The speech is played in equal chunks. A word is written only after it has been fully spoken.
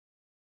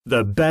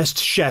The best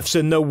chefs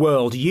in the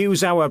world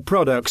use our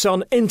products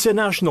on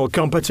international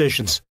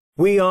competitions.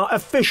 We are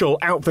official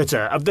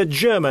outfitter of the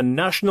German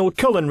national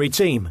culinary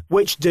team,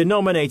 which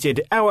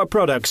denominated our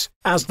products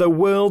as the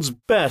world's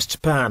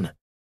best pan.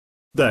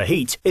 The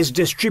heat is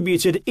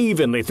distributed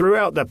evenly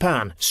throughout the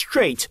pan,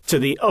 straight to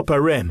the upper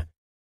rim.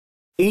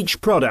 Each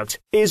product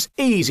is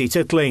easy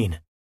to clean.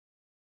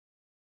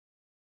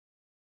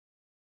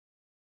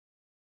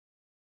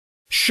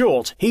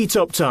 Short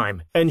heat-up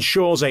time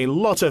ensures a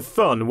lot of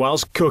fun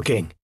whilst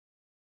cooking.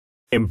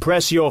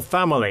 Impress your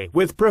family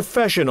with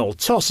professional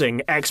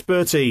tossing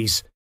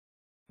expertise.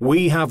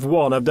 We have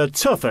one of the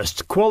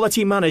toughest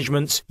quality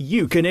managements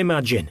you can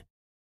imagine.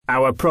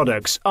 Our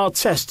products are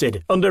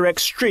tested under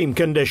extreme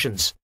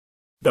conditions.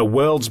 The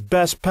world's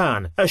best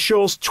pan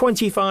assures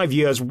 25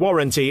 years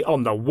warranty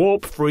on the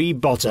warp-free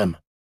bottom.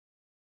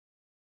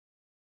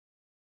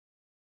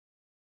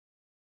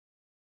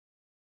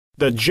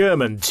 The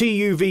German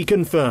TÜV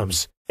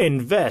confirms,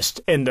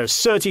 invest in the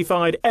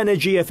certified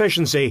energy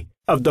efficiency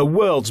of the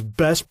world's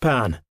best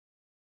pan.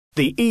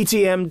 The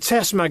ETM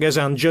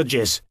Testmagazin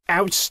judges,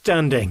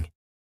 outstanding.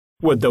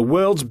 With the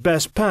world's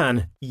best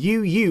pan,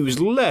 you use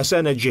less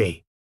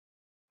energy.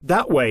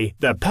 That way,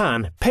 the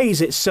pan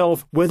pays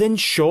itself within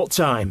short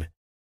time.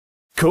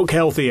 Cook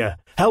healthier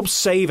helps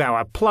save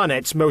our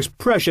planet's most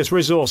precious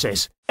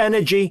resources,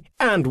 energy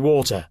and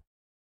water.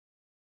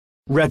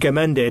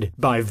 Recommended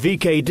by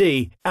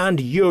VKD and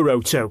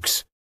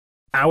Eurotox.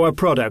 Our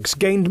products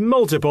gained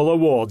multiple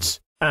awards,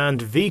 and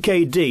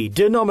VKD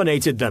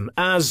denominated them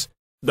as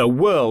the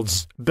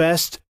world's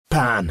best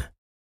pan.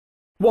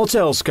 What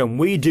else can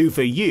we do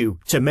for you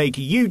to make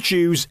you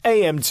choose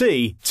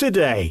AMT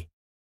today?